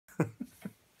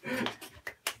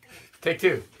Take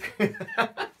two.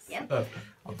 Yep. So,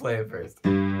 I'll play it first.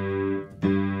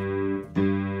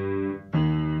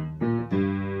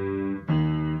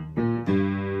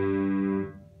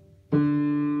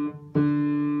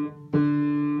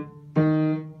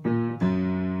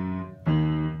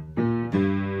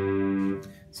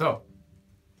 So,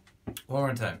 one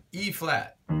more time. E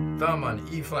flat, thumb on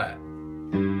E flat,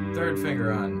 third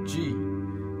finger on G,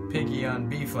 pinky on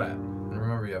B flat. And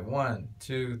remember, you have 1,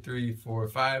 2, 3, 4,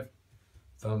 5.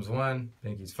 Thumbs 1,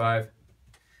 pinky's 5.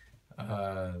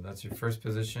 That's your first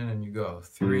position, and you go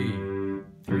 3,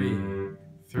 3,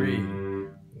 3,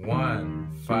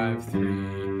 1, 5, 3,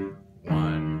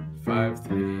 1, 5,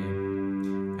 3.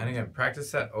 And again,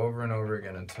 practice that over and over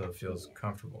again until it feels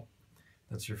comfortable.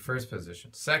 That's your first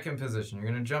position. Second position, you're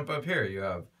going to jump up here. You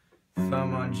have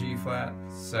thumb on G flat,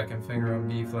 second finger on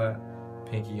B flat,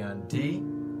 pinky on D,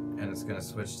 and it's going to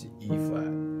switch to E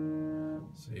flat.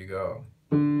 So you go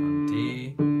on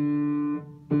D,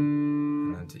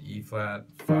 and then to E flat,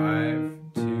 5,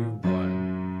 2,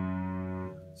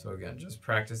 1. So again, just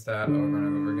practice that over and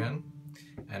over again.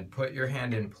 And put your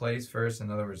hand in place first.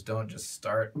 In other words, don't just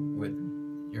start with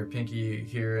your pinky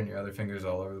here and your other fingers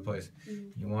all over the place.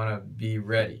 You want to be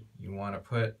ready. You want to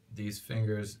put these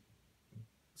fingers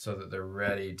so that they're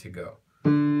ready to go. So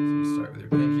you start with your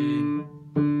pinky.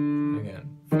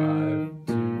 Again, 5,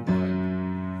 2,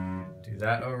 1. Do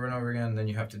that over and over again. Then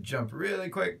you have to jump really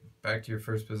quick back to your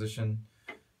first position,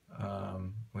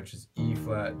 which is E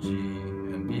flat, G,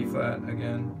 and B flat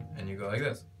again. And you go like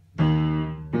this.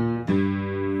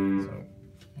 So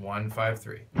 1, 5,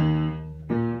 3.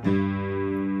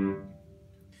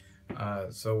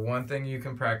 So one thing you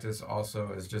can practice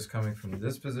also is just coming from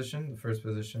this position, the first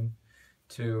position,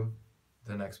 to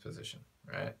the next position,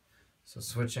 right? So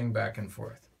switching back and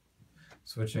forth.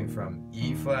 Switching from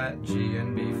E flat, G,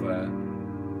 and B flat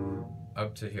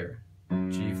up to here.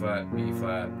 G flat, B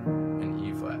flat, and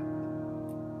E flat.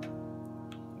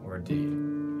 Or D,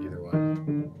 either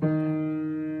one.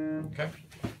 Okay?